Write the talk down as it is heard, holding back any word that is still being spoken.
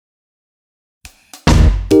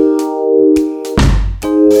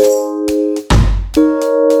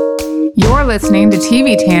listening to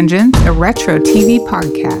TV Tangents, a retro TV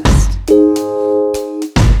podcast.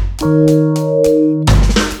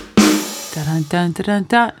 Dun, dun, dun, dun,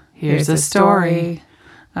 dun. Here's a story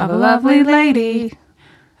of a lovely lady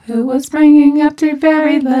who was bringing up two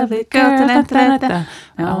very lovely girls. Dun, dun, dun, dun.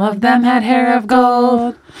 All of them had hair of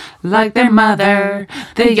gold, like their mother,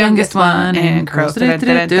 the youngest one in curls.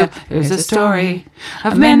 Here's a story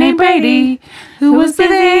of a man named Brady who was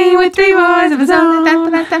living with three boys of his own.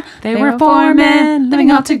 They were four men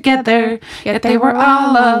living all together, yet they were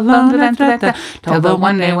all alone. Till the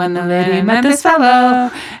one day when the lady met this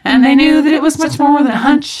fellow, and they knew that it was much more than a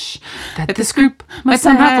hunch, that this group might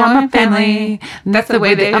somehow form a family. That's the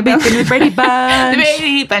way they became the Brady Bunch. The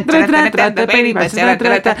Brady Bunch. The Brady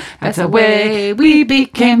Bunch. That's the way we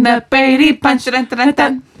became the Brady Bunch.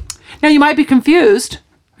 Now you might be confused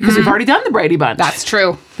because we've already done the Brady Bunch. That's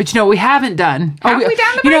true. But you know what we haven't done? Have we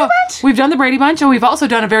done the Brady Bunch? We've done the Brady Bunch, and we've also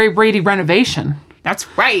done a very Brady renovation. That's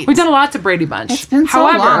right. We've done lots of Brady Bunch. It's been so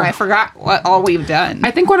long, I forgot what all we've done.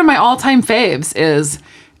 I think one of my all-time faves is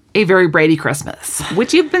A Very Brady Christmas.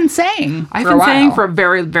 Which you've been saying I've been saying for a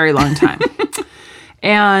very, very long time.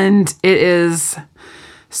 And it is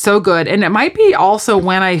so good. And it might be also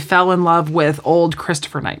when I fell in love with old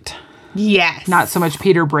Christopher Knight. Yes. Not so much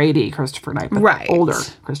Peter Brady Christopher Knight, but older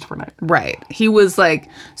Christopher Knight. Right. He was like,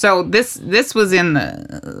 so this was in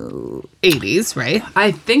the 80s, right?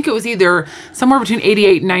 I think it was either somewhere between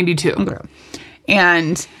 88 and 92. Okay.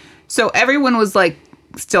 And so everyone was like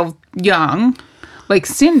still young. Like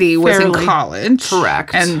Cindy was in college.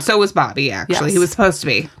 Correct. And so was Bobby, actually. Yes. He was supposed to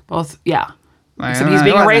be. Both, yeah. Except he's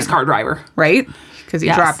being a race car driver. Right? Because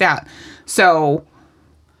he dropped out. So,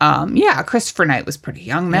 Christopher Knight was pretty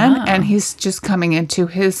young then. And he's just coming into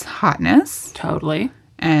his hotness. Totally.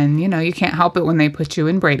 And, you can't help it when they put you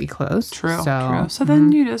in Brady clothes. True. So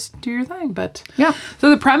then you just do your thing. But yeah. So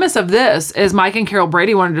the premise of this is Mike and Carol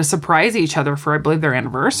Brady wanted to surprise each other for, I believe, their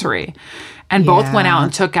anniversary. And both went out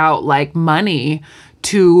and took out, like, money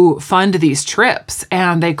to fund these trips.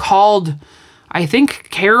 And they called... I think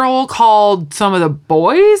Carol called some of the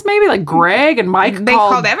boys, maybe like Greg and Mike. They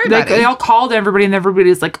called everybody. They all called everybody, and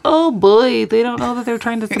everybody's like, "Oh boy, they don't know that they're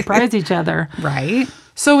trying to surprise each other." Right.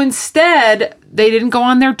 So instead, they didn't go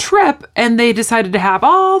on their trip, and they decided to have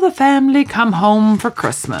all the family come home for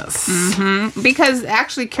Christmas. Mm-hmm. Because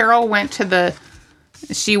actually, Carol went to the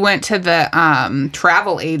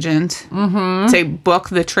travel agent to book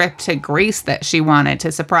the trip to Greece that she wanted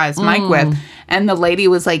to surprise Mike with. And the lady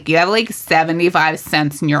was like, you have like 75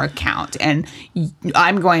 cents in your account and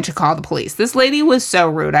I'm going to call the police. This lady was so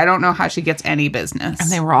rude. I don't know how she gets any business. And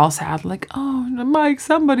they were all sad, like, oh, Mike,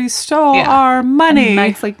 somebody stole our money. And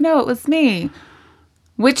Mike's like, no, it was me.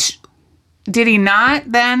 Which... Did he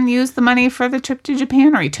not then use the money for the trip to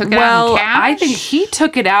Japan, or he took it out in cash? I think he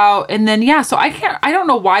took it out, and then so I don't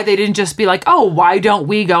know why they didn't just be like, oh, why don't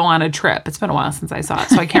we go on a trip? It's been a while since I saw it,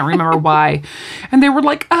 so I can't remember why. And they were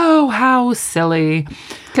like, oh, how silly.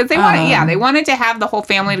 Because they wanted to have the whole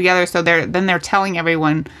family together, so they're telling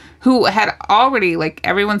everyone who had already, like,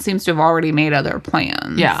 everyone seems to have already made other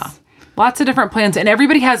plans. Yeah. Lots of different plans, and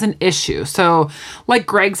everybody has an issue. So, like,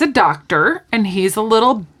 Greg's a doctor, and he's a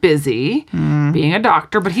little busy being a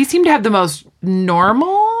doctor, but he seemed to have the most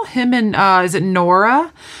normal, him and, is it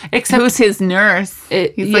Nora? Except who's his nurse.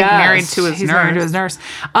 He's married to his nurse.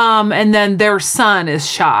 And then their son is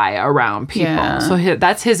shy around people. Yeah. So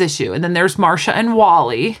that's his issue. And then there's Marcia and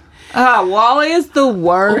Wally. Wally is the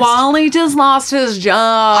worst. Wally just lost his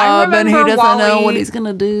job, and he doesn't know what he's going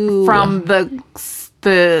to do. From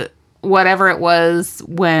the whatever it was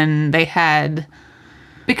when they had...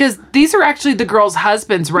 Because these are actually the girls'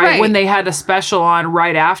 husbands, right? When they had a special on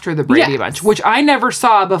right after the Brady Bunch, which I never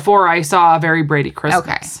saw before I saw A Very Brady Christmas.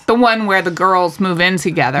 Okay. The one where the girls move in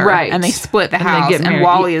together. Right. And they split the house, and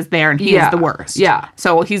Wally is there, and he is the worst. Yeah.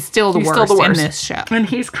 So he's still the worst in this show. And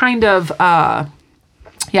he's kind of...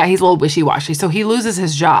 he's a little wishy-washy. So he loses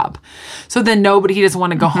his job. So then he doesn't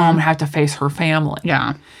want to go home and have to face her family.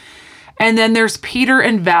 Yeah. And then there's Peter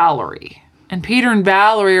and Valerie. And Peter and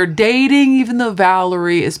Valerie are dating, even though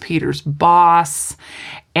Valerie is Peter's boss.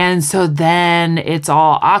 And so then it's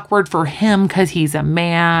all awkward for him because he's a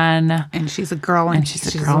man. And she's a girl. And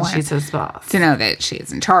she's his boss. To know that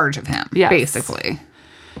she's in charge of him, basically.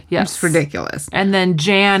 Yes. It's ridiculous. And then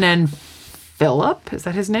Jan and Philip, is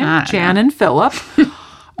that his name? Jan and Philip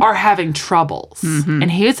are having troubles. And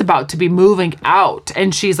he is about to be moving out.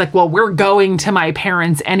 And she's like, well, we're going to my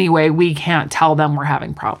parents anyway. We can't tell them we're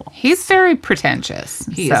having problems. He's very pretentious.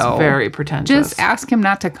 He is very pretentious. Just ask him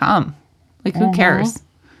not to come. Like, who cares?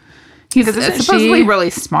 He's supposedly really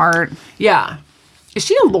smart. Yeah. Is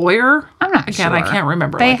she a lawyer? I'm not sure. I can't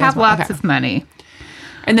remember. They have lots of money.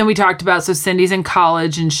 And then we talked about, so Cindy's in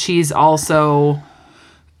college and she's also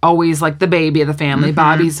always like the baby of the family.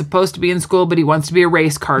 Bobby's supposed to be in school, but he wants to be a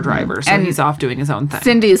race car driver. So he's off doing his own thing.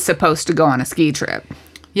 Cindy's supposed to go on a ski trip.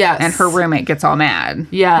 Yes. And her roommate gets all mad.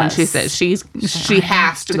 Yes. When she says she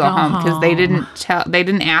has to go home because they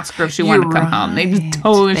didn't ask her if she wanted to come home. They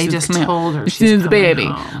just told her she's the baby,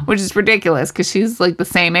 home. Which is ridiculous because she's like the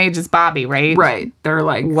same age as Bobby, right? Right. They're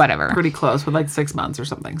like whatever, pretty close with like 6 months or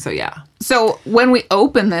something. So yeah. So when we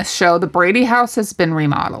open this show, the Brady house has been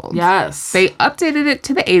remodeled. Yes. They updated it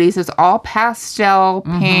to the 80s. It's all pastel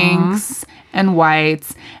pinks and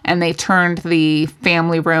whites, and they turned the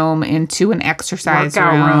family room into an exercise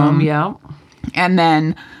room. Yeah. And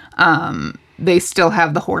then they still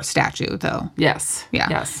have the horse statue, though. Yes. Yeah.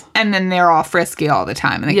 Yes. And then they're all frisky all the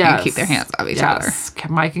time, and they can't keep their hands off each other.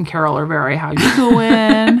 Mike and Carol are very, how you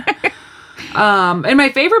doing? And my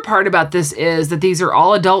favorite part about this is that these are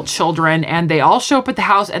all adult children, and they all show up at the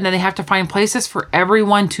house, and then they have to find places for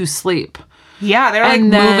everyone to sleep. Yeah, they're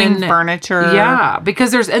moving furniture. Yeah,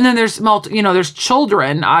 because there's there's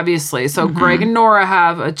children, obviously. So Greg and Nora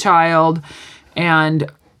have a child, and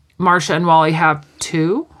Marcia and Wally have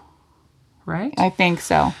 2, right? I think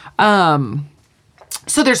so.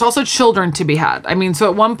 So there's also children to be had. I mean, so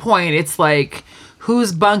at one point it's like,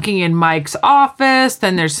 who's bunking in Mike's office?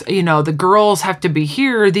 Then there's, the girls have to be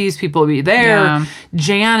here. These people will be there. Yeah.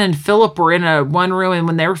 Jan and Philip were in one room, and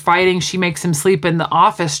when they were fighting, she makes him sleep in the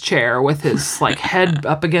office chair with his head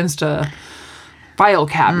up against a file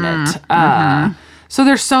cabinet. So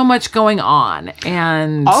there's so much going on,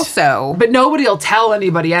 and also, but nobody will tell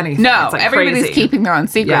anybody anything. No, everybody's keeping their own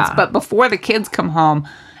secrets. Yeah. But before the kids come home,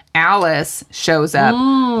 Alice shows up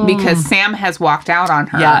because Sam has walked out on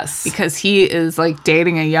her. Yes. Because he is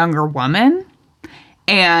dating a younger woman.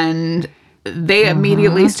 And they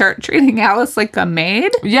immediately start treating Alice like a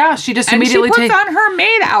maid. Yeah, she just immediately puts on her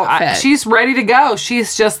maid outfit. She's ready to go.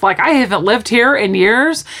 She's just like, I haven't lived here in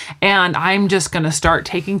years, and I'm just going to start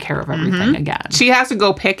taking care of everything again. She has to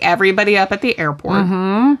go pick everybody up at the airport.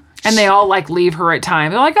 And they all leave her at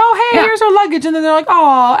time. They're like, oh, hey, here's our luggage. And then they're like,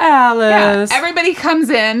 oh, Alice. Yeah. Everybody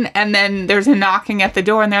comes in, and then there's a knocking at the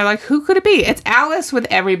door, and they're like, who could it be? It's Alice with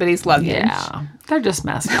everybody's luggage. Yeah. They're just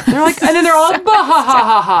messed up. They're like, and then they're all like, ha ha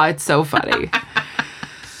ha ha. It's so funny.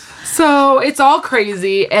 So it's all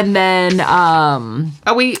crazy. And then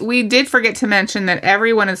we did forget to mention that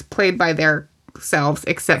everyone is played by themselves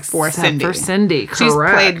except for Cindy. Correct. She's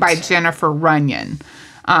played by Jennifer Runyon.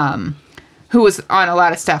 Who was on a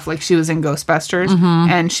lot of stuff. She was in Ghostbusters,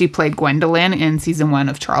 and she played Gwendolyn in season 1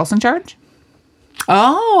 of Charles in Charge.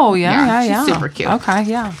 Oh, yeah. She's super cute. Okay,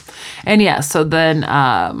 yeah. And so then,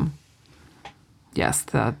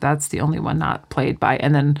 that's the only one not played by.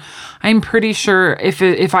 And then I'm pretty sure if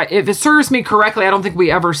it serves me correctly, I don't think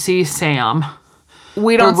we ever see Sam.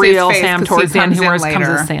 We don't see real Sam towards the end. He comes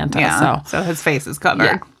as Santa. Yeah, so his face is covered.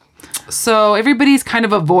 Yeah. So everybody's kind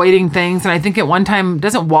of avoiding things. And I think at one time,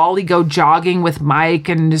 doesn't Wally go jogging with Mike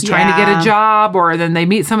and is trying to get a job? Or then they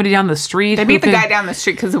meet somebody down the street. They meet the guy down the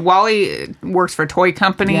street because Wally works for a toy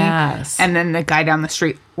company. Yes. And then the guy down the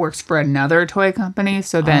street works for another toy company.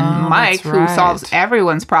 So then Mike, who solves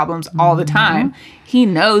everyone's problems all the time, he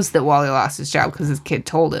knows that Wally lost his job because his kid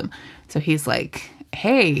told him. So he's like,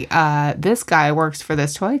 hey, this guy works for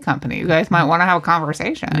this toy company. You guys might want to have a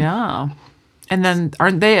conversation. Yeah. And then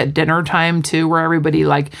aren't they at dinner time too, where everybody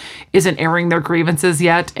isn't airing their grievances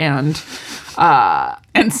yet, and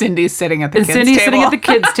Cindy's sitting at the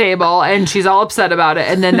kids' table, and she's all upset about it.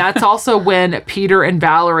 And then that's also when Peter and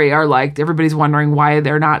Valerie are everybody's wondering why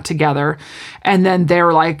they're not together, and then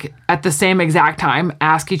they're at the same exact time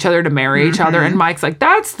ask each other to marry each other, and Mike's like,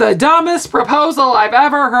 that's the dumbest proposal I've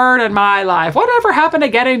ever heard in my life. Whatever happened to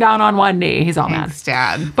getting down on one knee? He's all mad,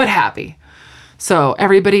 Dad, but happy. So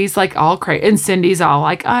everybody's all crazy. And Cindy's all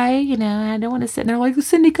I don't want to sit. And they're like,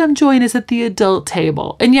 Cindy, come join us at the adult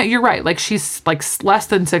table. And yet you're right. She's less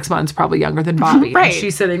than 6 months, probably younger than Bobby. Right. And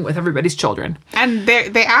she's sitting with everybody's children. And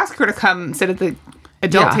they ask her to come sit at the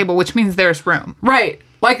adult table, which means there's room. Right.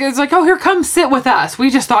 It's oh, here, come sit with us. We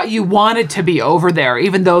just thought you wanted to be over there,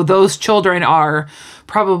 even though those children are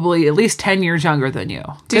probably at least 10 years younger than you.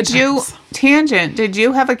 Did you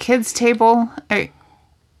have a kids' table at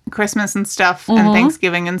Christmas and stuff and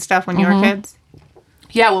Thanksgiving and stuff when you were kids?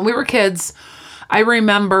 Yeah, when we were kids, I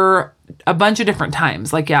remember a bunch of different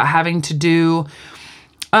times. Having to do,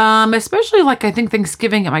 especially I think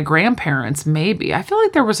Thanksgiving at my grandparents', maybe. I feel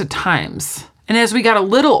like there was times. And as we got a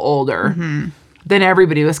little older, then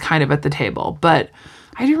everybody was kind of at the table. But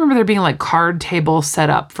I do remember there being like card tables set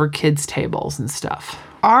up for kids' tables and stuff.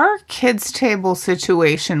 Our kids' table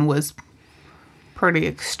situation was pretty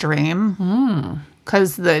extreme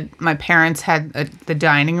because my parents had the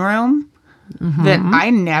dining room that I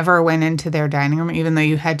never went into their dining room, even though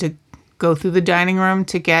you had to go through the dining room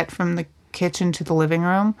to get from the kitchen to the living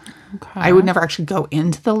room. Okay. I would never actually go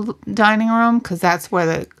into the dining room because that's where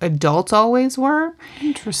the adults always were.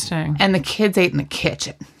 Interesting. And the kids ate in the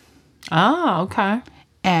kitchen. Oh, okay.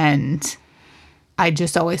 And I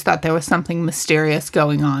just always thought there was something mysterious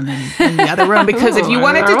going on in the other room because if you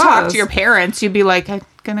wanted to talk to your parents, you'd be like, I'm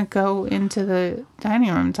going to go into the dining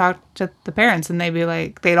room and talk to the parents. And they'd be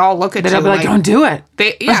like, they'd all look at you. They'd be like, don't do it.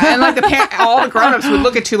 And like all the grown-ups would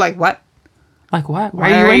look at you like, what? Like what?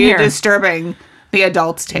 Why are you disturbing the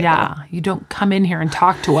adults' table? Yeah, you don't come in here and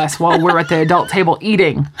talk to us while we're at the adult table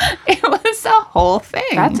eating. It was a whole thing.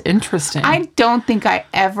 That's interesting. I don't think I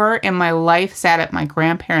ever in my life sat at my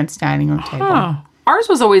grandparents' dining room table. Ours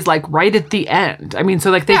was always like right at the end. I mean,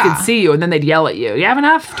 so like they could see you and then they'd yell at you. You have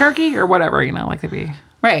enough turkey or whatever, like they'd be.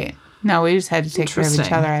 Right. No, we just had to take care of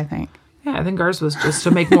each other, I think. Yeah, I think ours was just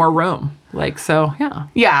to make more room. Like, so, yeah.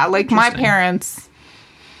 Yeah, like my parents,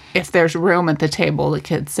 if there's room at the table, the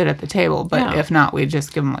kids sit at the table. But if not, we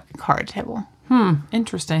just give them like a card table.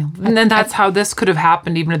 Interesting. And then that's how this could have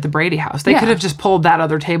happened even at the Brady house. They could have just pulled that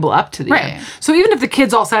other table up to the end. So even if the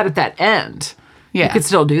kids all sat at that end, you could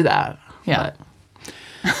still do that. Yeah.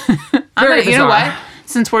 You know what?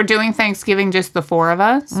 Since we're doing Thanksgiving just the four of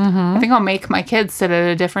us, I think I'll make my kids sit at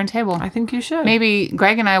a different table. I think you should. Maybe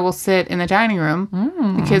Greg and I will sit in the dining room.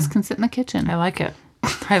 The kids can sit in the kitchen. I like it.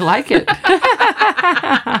 I like it.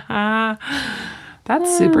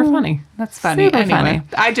 That's super funny. That's funny. Super funny.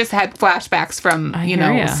 I just had flashbacks from,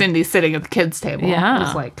 Cindy sitting at the kids' table. Yeah. It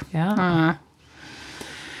was like,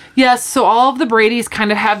 Yes, so all of the Bradys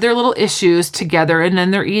kind of have their little issues together, and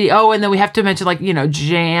then they're eating. Oh, and then we have to mention,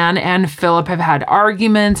 Jan and Philip have had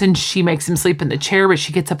arguments, and she makes him sleep in the chair, but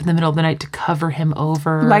she gets up in the middle of the night to cover him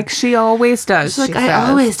over. Like she always does. She's like, I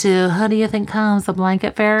always do. How do you think comes the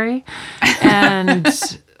blanket fairy? And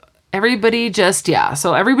everybody just,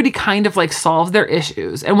 so everybody kind of solves their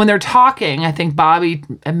issues. And when they're talking, I think Bobby,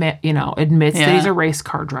 admits that he's a race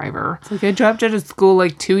car driver. It's like, I dropped out of school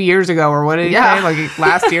 2 years ago, or what did he say?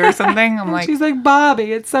 Last year or something? I'm like, she's like,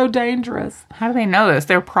 Bobby, it's so dangerous. How do they know this?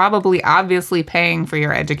 They're probably obviously paying for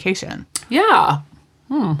your education. Yeah.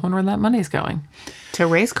 Wonder where that money's going. To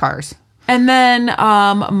race cars. And then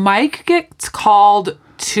Mike gets called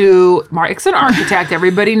to, Mike's an architect,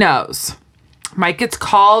 everybody knows. Mike gets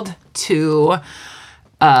called to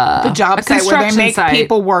the job site where they make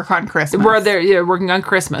people work on Christmas. Where they're working on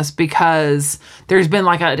Christmas because there's been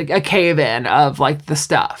a cave-in of the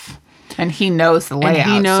stuff. And he knows the layout.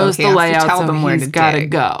 And he knows the layout, tell them where he's got to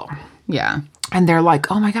go. Yeah. And they're like,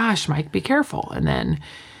 oh my gosh, Mike, be careful. And then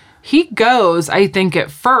he goes, I think, at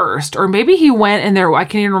first, or maybe he went in there, I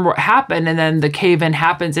can't even remember what happened, and then the cave-in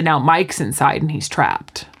happens, and now Mike's inside, and he's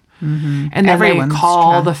trapped. Mm-hmm. And then they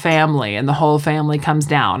call the family, and the whole family comes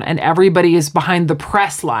down, and everybody is behind the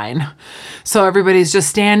press line. So everybody's just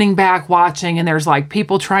standing back watching, and there's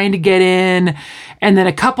people trying to get in, and then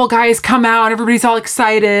a couple guys come out, and everybody's all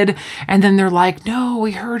excited, and then they're like, no,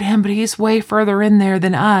 we heard him, but he's way further in there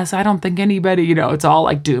than us. I don't think anybody, it's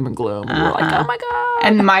all doom and gloom. And we're like, oh my God.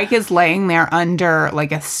 And Mike is laying there under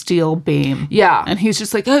a steel beam. Yeah. And he's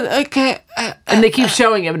just like, okay. And they keep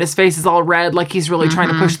showing him, and his face is all red, he's really trying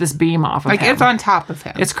to push this beam off of him. It's on top of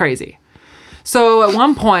him. It's crazy. So at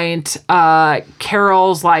one point,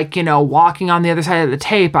 Carol's walking on the other side of the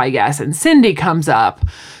tape, I guess, and Cindy comes up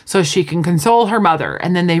so she can console her mother.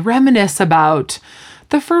 And then they reminisce about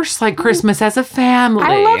the first Christmas as a family.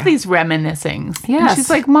 I love these reminiscings. Yes. And she's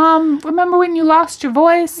like, Mom, remember when you lost your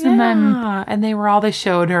voice? Yeah. And they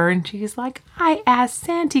showed her, and she's like, I asked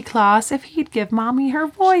Santa Claus if he'd give Mommy her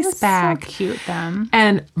voice back. So cute, then.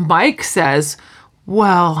 And Mike says,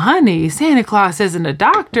 well, honey, Santa Claus isn't a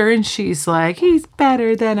doctor. And she's like, he's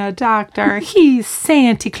better than a doctor. He's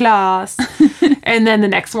Santa Claus. And then the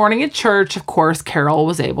next morning at church, of course, Carol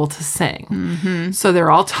was able to sing. Mm-hmm. So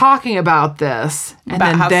they're all talking about this. And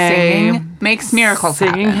about then how singing makes miracles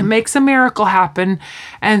happen. Singing makes a miracle happen.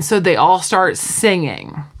 And so they all start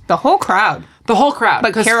singing. The whole crowd.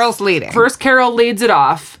 But Carol's leading. First, Carol leads it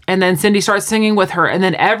off, and then Cindy starts singing with her, and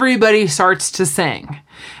then everybody starts to sing.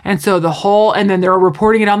 And so and then they're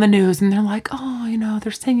reporting it on the news, and they're like, oh,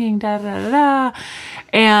 they're singing, da, da, da, da.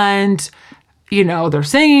 And, they're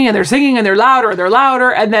singing, and they're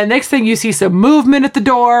louder. And then next thing you see some movement at the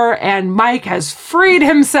door, and Mike has freed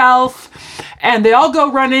himself. And they all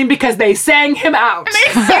go running because they sang him out.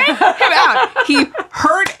 They sang him out.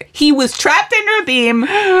 He was trapped under a beam.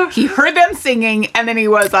 He heard them singing, and then he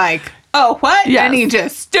was like, oh, what? Yes. And he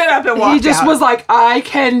just stood up and walked out. He just was like, I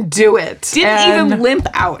can do it. Didn't even limp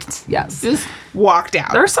out. Yes. Just walked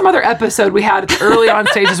out. There's some other episode we had early on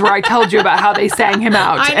stages where I told you about how they sang him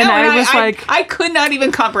out. I know, and I was like... I could not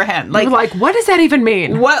even comprehend. Like, what does that even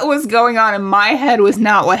mean? What was going on in my head was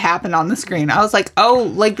not what happened on the screen. I was like,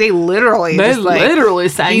 oh, like they literally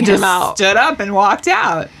sang him out. Stood up and walked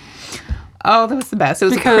out. Oh, that was the best. It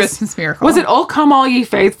was a Christmas miracle. Was it "Oh Come All Ye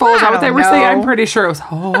Faithful"? Is that what they were saying? I'm pretty sure it was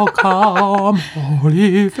 "Oh Come All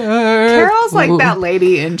Ye Faithful." Carol's like that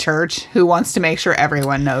lady in church who wants to make sure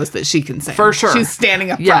everyone knows that she can sing. For sure. She's standing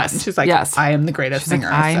up front and she's like, I am the greatest singer.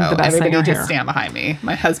 I am the best everybody singer just here. stand behind me.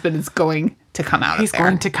 My husband is going to come out He's of there.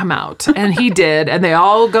 going to come out. And he did. And they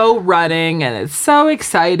all go running. And it's so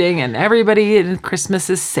exciting. And everybody in Christmas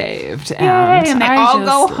is saved. And they all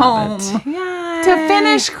go home Yay. to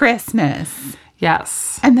finish Christmas.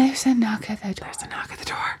 Yes. And there's a knock at the door. There's a knock at the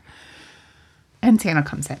door. And Santa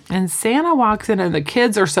comes in. And Santa walks in and the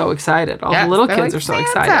kids are so excited. All the little kids are so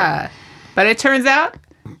excited. But it turns out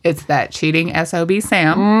it's that cheating SOB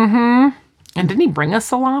Sam. Mm-hmm. And didn't he bring us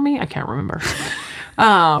salami? I can't remember.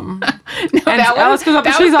 No, and Alice goes up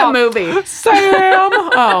and she's all, movie. Sam!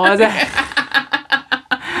 Oh, was it?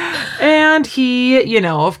 And he,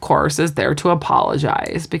 of course, is there to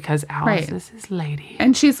apologize because Alice is his lady.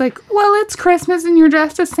 And she's like, well, it's Christmas and you're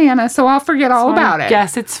dressed as Santa, so I'll forget all about it.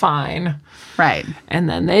 Yes, it's fine. Right. And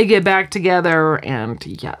then they get back together and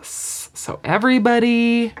yes. So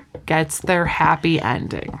everybody gets their happy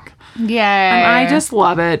ending. Yeah. And I just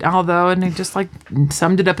love it. Although, and they just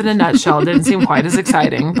summed it up in a nutshell. It didn't seem quite as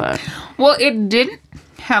exciting, but. Well, it didn't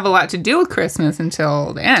have a lot to do with Christmas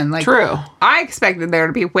until the end. True. I expected there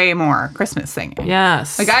to be way more Christmas singing.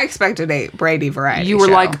 Yes. I expected a Brady variety You were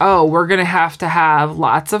show. like, oh, we're going to have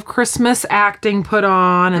lots of Christmas acting put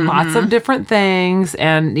on and lots of different things.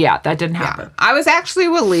 And yeah, that didn't happen. Yeah. I was actually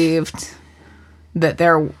relieved that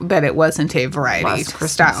it wasn't a variety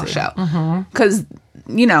style show. Because,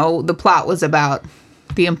 the plot was about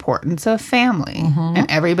the importance of family.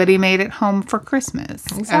 And everybody made it home for Christmas.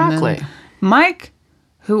 Exactly. And then Mike,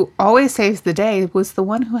 who always saves the day, was the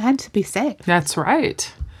one who had to be saved. That's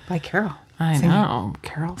right. By Carol. I know.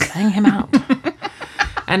 Carol sang him out.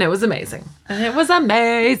 And it was amazing.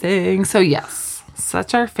 So yes,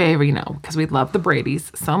 such our favorite, because we love the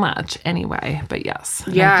Bradys so much anyway. But yes.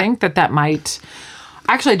 And yeah. I think that might...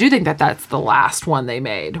 Actually, I do think that that's the last one they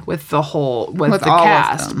made with the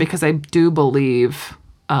cast. Because I do believe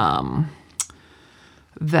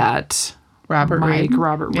that... Robert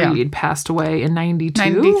Reed passed away in 92.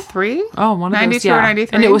 93? Oh, one of those. 92 or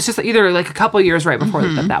 93. And it was just either a couple years right before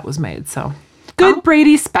that was made. So good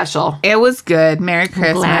Brady special. It was good. Merry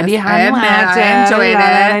Christmas. Glad you I enjoyed it.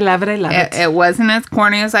 I love it. It wasn't as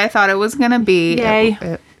corny as I thought it was going to be.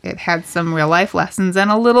 Yay. It had some real life lessons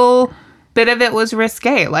and a little bit of it was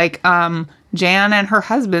risque. Jan and her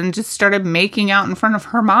husband just started making out in front of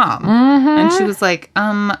her mom. And she was like,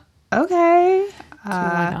 okay.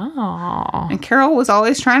 And Carol was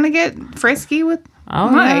always trying to get frisky with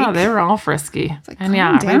Mike. Yeah, they were all frisky. And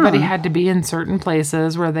everybody had to be in certain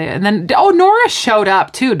places where and then Nora showed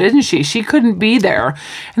up too, didn't she? She couldn't be there.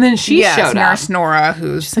 And then she showed up. Nurse Nora,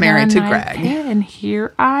 who's married to Greg. And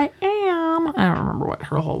here I am. I don't remember what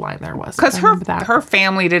her whole line there was. Because her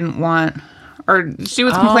family didn't want, or she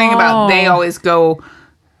was complaining about they always go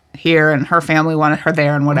here and her family wanted her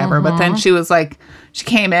there and whatever. But then she was like, she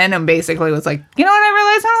came in and basically was like, you know what, I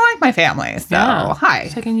realized I don't like my family. So, hi.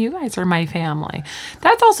 She's like, and you guys are my family.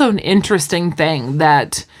 That's also an interesting thing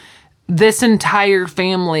that this entire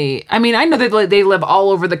family, I mean, I know that they live all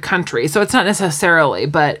over the country, so it's not necessarily,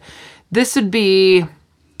 but this would be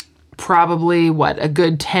probably, a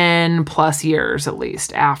good 10 plus years at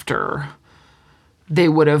least after they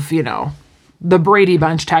would have, the Brady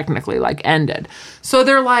Bunch technically ended. So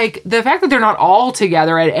they're the fact that they're not all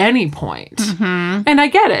together at any point. And I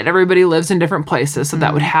get it. Everybody lives in different places, so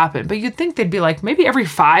that would happen. But you'd think they'd be maybe every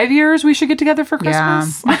 5 years we should get together for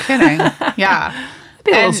Christmas. Yeah, I'm kidding. Yeah. It'd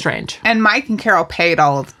be a little strange. And Mike and Carol paid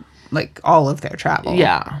all of their travel.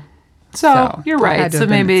 Yeah. So you're right. So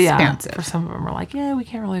maybe, expensive. for some of them are we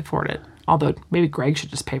can't really afford it. Although maybe Greg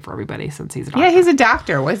should just pay for everybody since he's a doctor. Yeah, he's a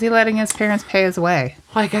doctor. Why is he letting his parents pay his way?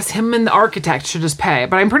 Well, I guess him and the architect should just pay.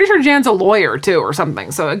 But I'm pretty sure Jan's a lawyer, too, or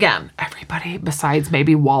something. So, again, everybody besides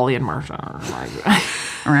maybe Wally and Marsha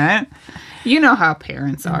are Right? You know how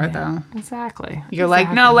parents are, though. Exactly. You're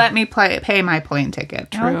like, no, let me pay my plane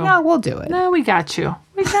ticket. True. No, we'll do it. No, we got you.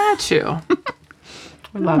 We got you.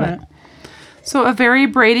 We love it. So a very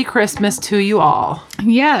Brady Christmas to you all.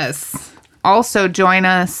 Yes. Also join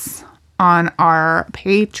us on our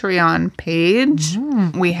Patreon page.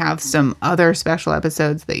 We have some other special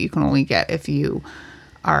episodes that you can only get if you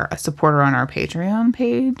are a supporter on our Patreon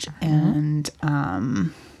page. And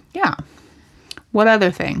yeah. What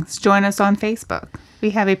other things? Join us on Facebook. We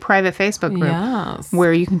have a private Facebook group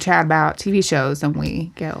where you can chat about TV shows, and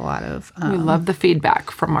we get a lot of... we love the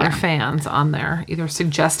feedback from our fans on there, either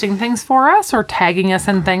suggesting things for us or tagging us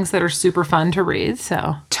in things that are super fun to read.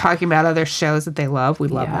 So talking about other shows that they love. We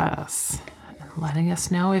love that. Yes. Letting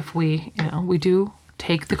us know if we do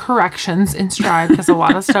take the corrections in stride, because a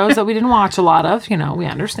lot of shows that we didn't watch a lot of, we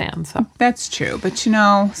understand. So that's true. But,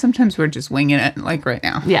 sometimes we're just winging it, like right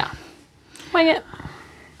now. Yeah. Wing it.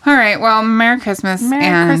 All right. Well, Merry Christmas.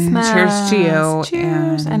 Merry Christmas. Cheers to you.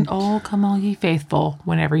 Cheers. And oh, come all ye faithful,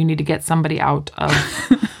 whenever you need to get somebody out of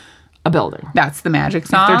a building. That's the magic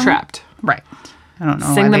song. If they're trapped. Right. I don't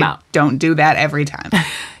know. Sing them out. Don't do that every time.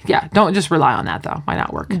 Yeah. Don't just rely on that, though. Might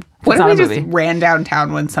not work. What if we just ran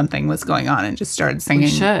downtown when something was going on and just started singing? We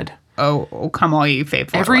should. Oh, come all ye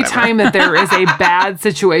faithful. Every time that there is a bad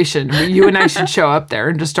situation, you and I should show up there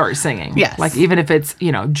and just start singing. Yes. Like, even if it's,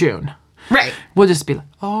 June. Right. We'll just be like,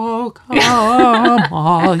 oh, come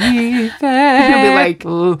all ye faithful. You'll be like,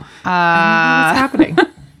 what's happening?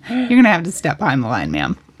 You're going to have to step behind the line,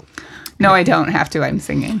 ma'am. No, I don't have to. I'm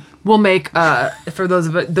singing. We'll make, for those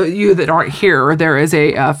of you that aren't here, there is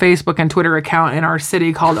a Facebook and Twitter account in our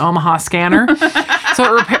city called Omaha Scanner.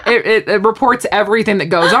 So it reports everything that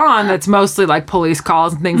goes on. That's mostly like police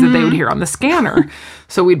calls and things that they would hear on the scanner.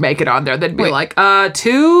 So we'd make it on there. They'd be like,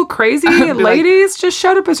 two crazy ladies just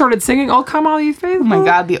showed up and started singing, "Oh, come all ye faithful." Oh my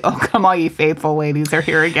God, the "Oh, come all ye faithful" ladies are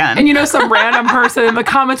here again. And some random person in the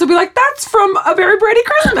comments will be like, "That's from A Very Brady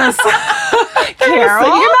Christmas." Carol?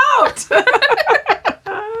 Sing him out.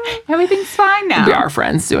 Everything's fine now. It'll be our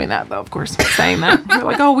friends doing that, though, of course, saying that. We're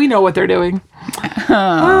like, oh, we know what they're doing.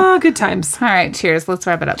 Oh, good times. All right, cheers. Let's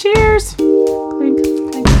wrap it up. Cheers. Clink.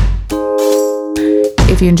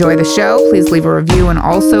 If you enjoy the show, please leave a review and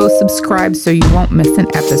also subscribe so you won't miss an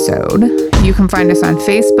episode. You can find us on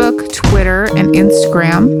Facebook, Twitter, and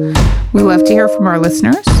Instagram. We love to hear from our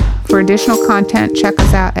listeners. For additional content, check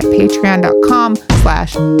us out at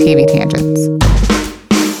patreon.com/tvtangents.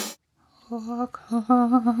 Oh,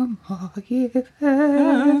 come, all ye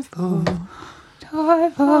faithful,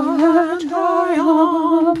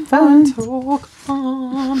 triumphant.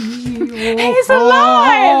 He's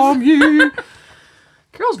alive!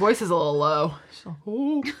 Carol's voice is a little low. She's like,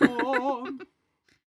 oh, come.